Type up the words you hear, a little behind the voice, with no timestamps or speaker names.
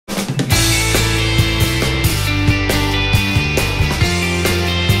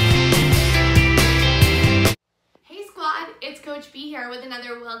here with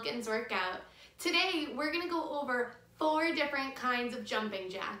another Wilkins workout. Today we're going to go over 4 different kinds of jumping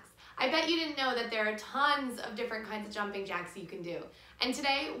jacks. I bet you didn't know that there are tons of different kinds of jumping jacks you can do. And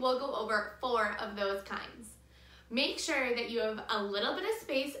today we'll go over 4 of those kinds. Make sure that you have a little bit of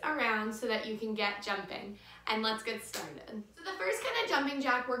space around so that you can get jumping. And let's get started. So the first kind of jumping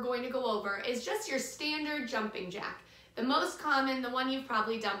jack we're going to go over is just your standard jumping jack. The most common, the one you've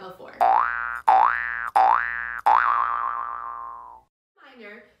probably done before.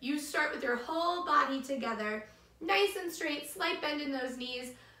 Reminder, you start with your whole body together, nice and straight, slight bend in those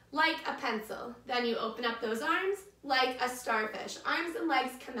knees, like a pencil. Then you open up those arms like a starfish. Arms and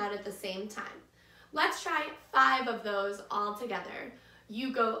legs come out at the same time. Let's try 5 of those all together.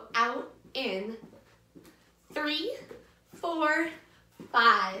 You go out, in, 3, 4,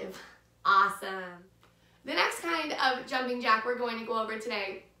 5. Awesome. The next kind of jumping jack we're going to go over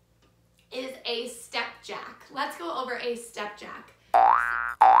today is a step jack. Let's go over a step jack.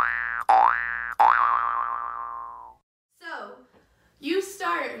 So, you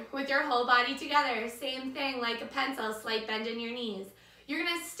start with your whole body together. Same thing, like a pencil, slight bend in your knees. You're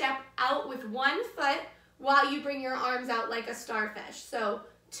gonna step out with 1 foot while you bring your arms out like a starfish. So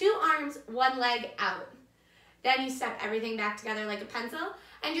 2 arms, 1 leg out. Then you step everything back together like a pencil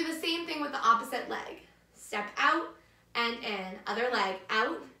and do the same thing with the opposite leg. Step out and in. Other leg,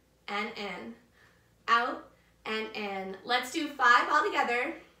 out and in. Out and in. Let's do 5 all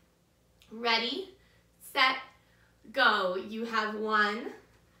together. Ready, set, go. You have 1,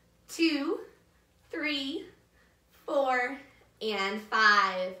 2, 3, 4, and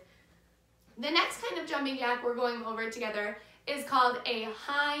 5. The next kind of jumping jack we're going over together is called a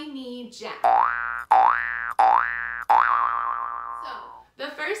high knee jack. So,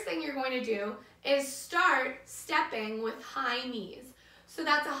 the first thing you're going to do is start stepping with high knees. So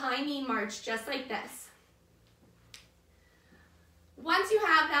that's a high knee march, just like this. Once you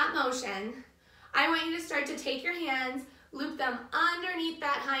have that motion, I want you to start to take your hands, loop them underneath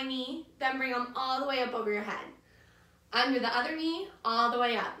that high knee, then bring them all the way up over your head. Under the other knee, all the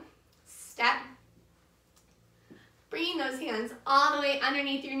way up. Step. Bringing those hands all the way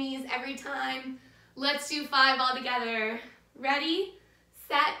underneath your knees every time. Let's do 5 all together. Ready,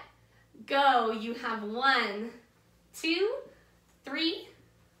 set, go. You have 1, 2, 3,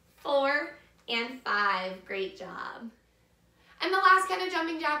 4, and 5. Great job. And the last kind of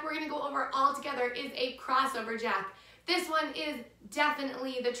jumping jack we're going to go over all together is a crossover jack. This one is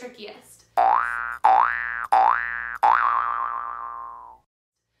definitely the trickiest.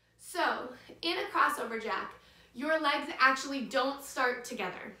 So, in a crossover jack, your legs actually don't start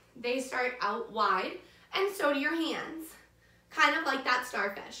together. They start out wide, and so do your hands, kind of like that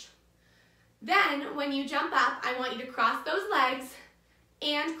starfish. Then, when you jump up, I want you to cross those legs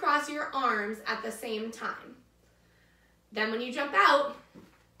and cross your arms at the same time. Then when you jump out,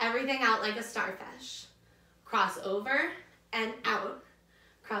 everything out like a starfish. Cross over and out.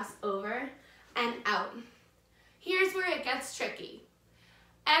 Cross over and out. Here's where it gets tricky.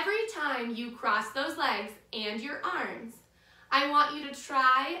 Every time you cross those legs and your arms, I want you to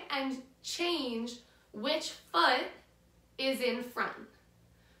try and change which foot is in front.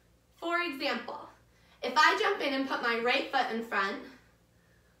 For example, if I jump in and put my right foot in front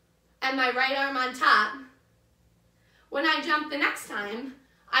and my right arm on top, when I jump the next time,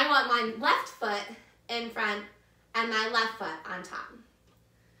 I want my left foot in front and my left foot on top.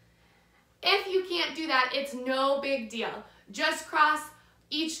 If you can't do that, it's no big deal. Just cross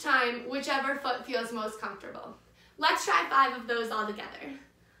each time whichever foot feels most comfortable. Let's try 5 of those all together.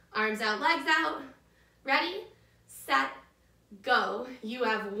 Arms out, legs out. Ready, set, go. You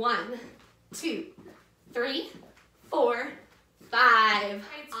have 1, 2, 3, 4, 5. Right,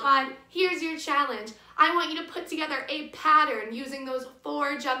 squad, here's your challenge. I want you to put together a pattern using those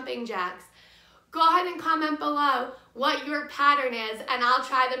 4 jumping jacks. Go ahead and comment below what your pattern is and I'll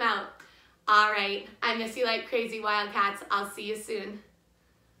try them out. All right, I miss you like crazy, Wildcats. I'll see you soon.